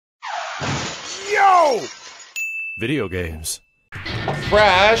No! Video games.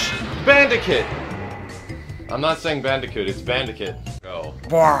 Crash Bandicoot. I'm not saying Bandicoot, it's Bandicoot. Go.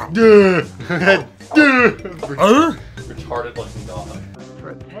 Retarded looking dog.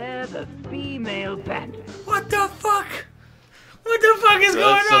 Prepare the female bandit. What the fuck? What the fuck is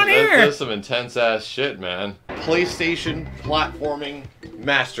going on here? That's some intense ass shit, man. PlayStation platforming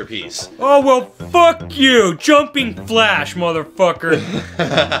masterpiece. Oh well, fuck you, Jumping Flash, motherfucker.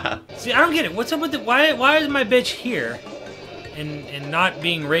 See, I don't get it. What's up with it? Why is my bitch here, and not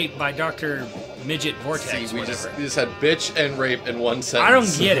being raped by Dr. Midget Vortex? See, we just had bitch and rape in one sentence. I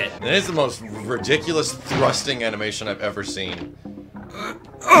don't get it. And it is the most ridiculous thrusting animation I've ever seen.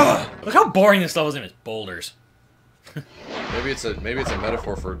 Look how boring this level is in its boulders. Maybe it's a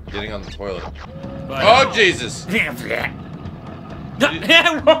metaphor for getting on the toilet. But, oh Jesus! What?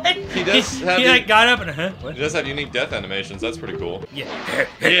 He does have he like got up and what? He does have unique death animations. That's pretty cool. Yeah.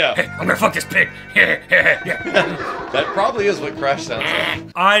 Yeah. I'm gonna fuck this pig. That probably is what Crash sounds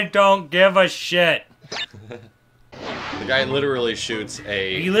like. I don't give a shit. The guy literally shoots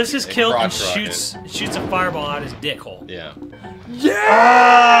a. He lifts his kilt and crotch rocket. shoots a fireball out his dick hole. Yeah.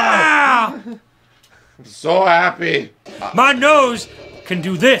 Yeah! I'm so happy. My nose can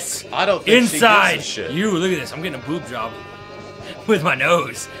do this. I don't think inside she gives a shit. you. Look at this. I'm getting a boob job with my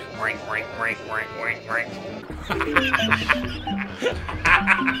nose. Ring, ring, ring, ring, ring, ring.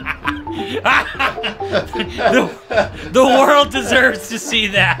 The world deserves to see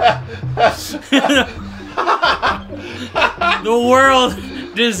that. The world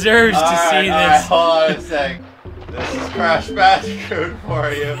deserves to see this. Hold on a sec. This is Crash Bandicoot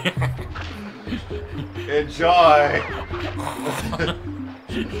for you. Enjoy.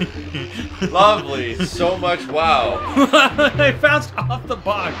 Lovely. So much wow. I bounced off the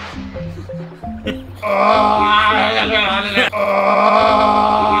box.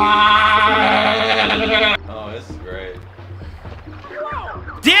 Oh, this is great.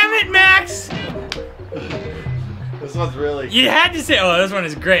 Damn it, Max! This one's really. You had to say, oh, this one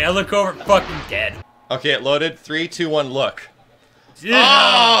is great. I look over, fucking dead. Okay, it loaded. 3, 2, 1, look.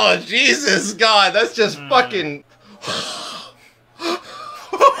 Oh, Jesus, God, that's just fucking.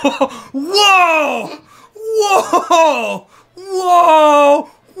 Whoa! Whoa! Whoa!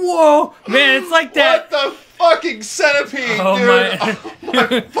 Whoa! Man, it's like that. What the fucking centipede, Oh dude? my, Oh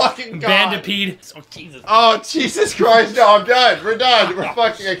my fucking God. Bandipede. Oh Jesus. Oh Jesus Christ! No, I'm done. We're done. We're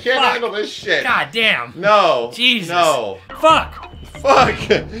fucking. I can't handle this shit. God damn. No. Jesus. No. Fuck. Fuck.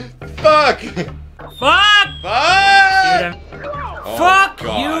 Fuck. Fuck. Fuck. Oh, Fuck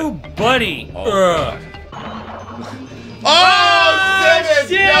God. you, buddy. Oh, Ugh. Oh, Simmons,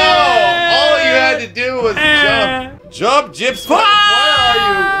 shit. no! All you had to do was jump. Jump, Gyps. Where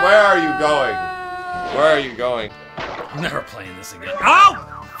are you going? Where are you going? I'm never playing this again. Oh!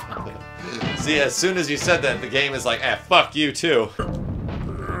 See, as soon as you said that, the game is like, fuck you too.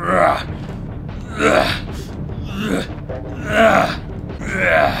 Fuck.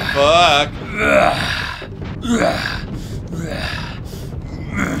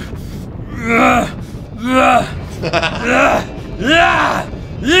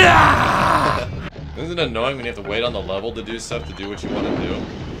 Isn't it annoying when you have to wait on the level to do stuff to do what you want to do?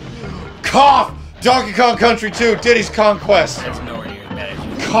 Cough! Donkey Kong Country 2, Diddy's Conquest! That's nowhere near as bad as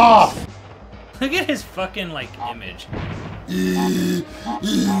you. Cough! Look at his fucking, like, image.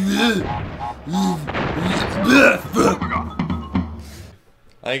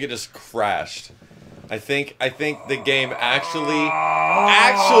 I think it just crashed. I think the game actually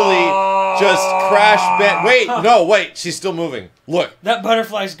just crashed. Wait, no, wait, she's still moving. Look. That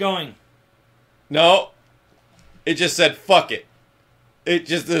butterfly's going. No. It just said, fuck it. It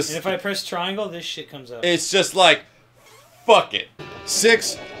just, this. And if I press triangle, this shit comes up. It's just like, fuck it.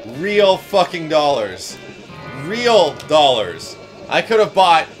 $6 real fucking dollars. Real dollars. I could have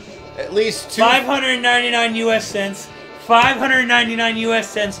bought at least 599 US cents. 599 US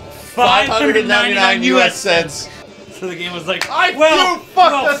cents. 599 US cents. So the game was like, you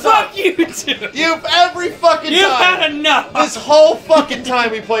fucked us up. Fuck you too. You've every fucking You've time. had enough. This whole fucking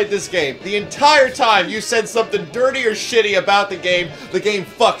time we played this game, the entire time you said something dirty or shitty about the game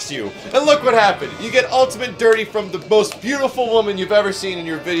fucks you. And look what happened. You get ultimate dirty from the most beautiful woman you've ever seen in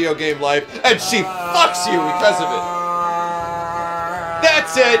your video game life, and she fucks you because of it.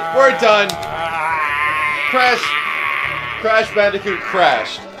 That's it. We're done. Crash Bandicoot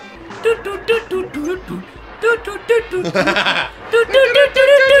crashed.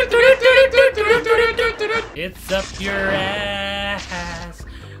 It's up your ass,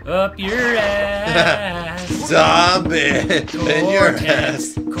 up your ass. Zombie in your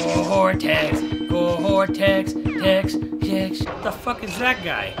ass. Cortex, Cortex, Cortex, Tex, Tex.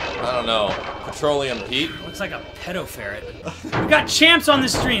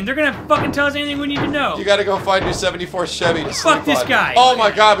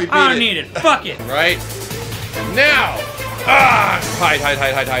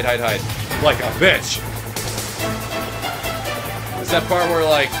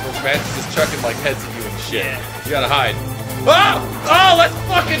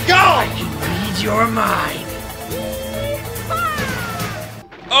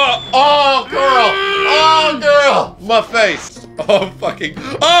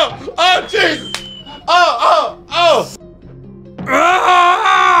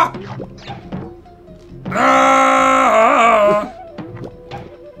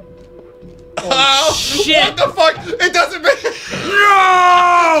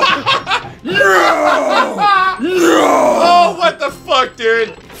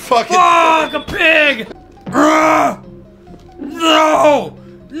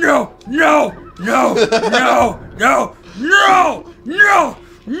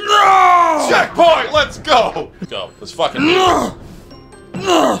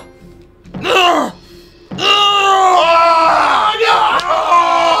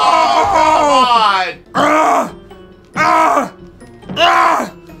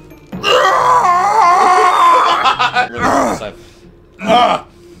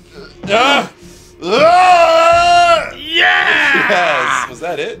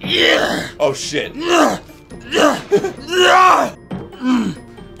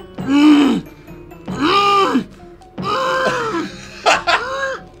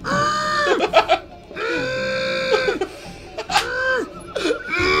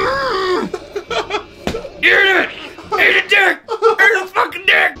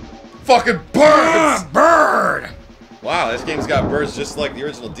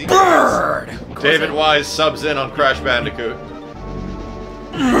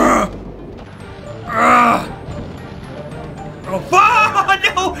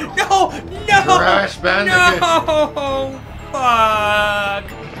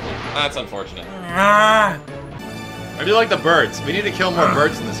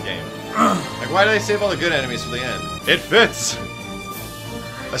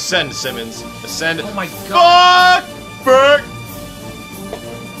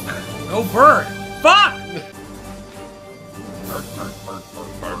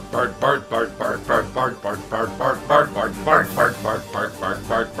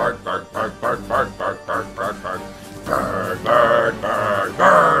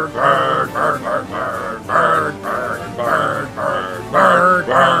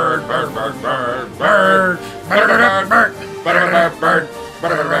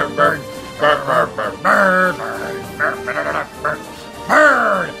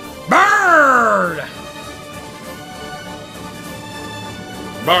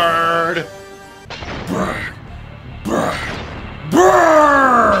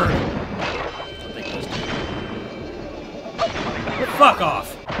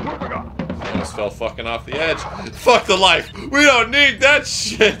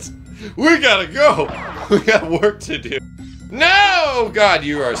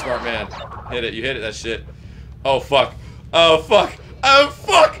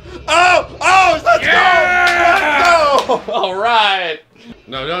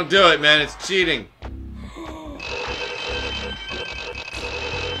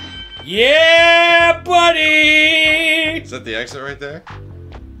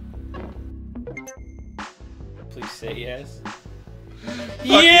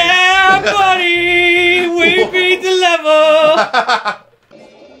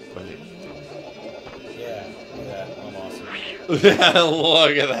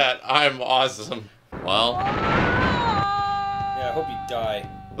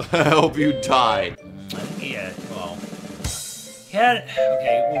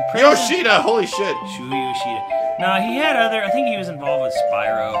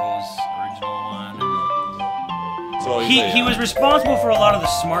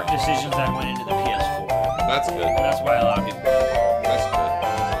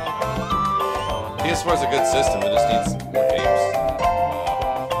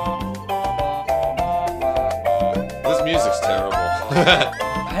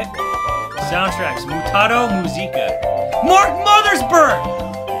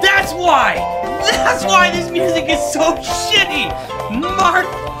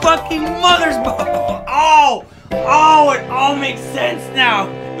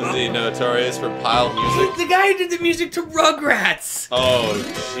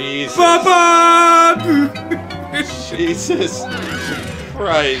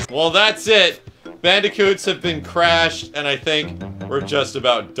 Bandicoots have been crashed, and I think we're just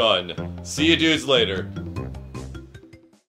about done. See you dudes later.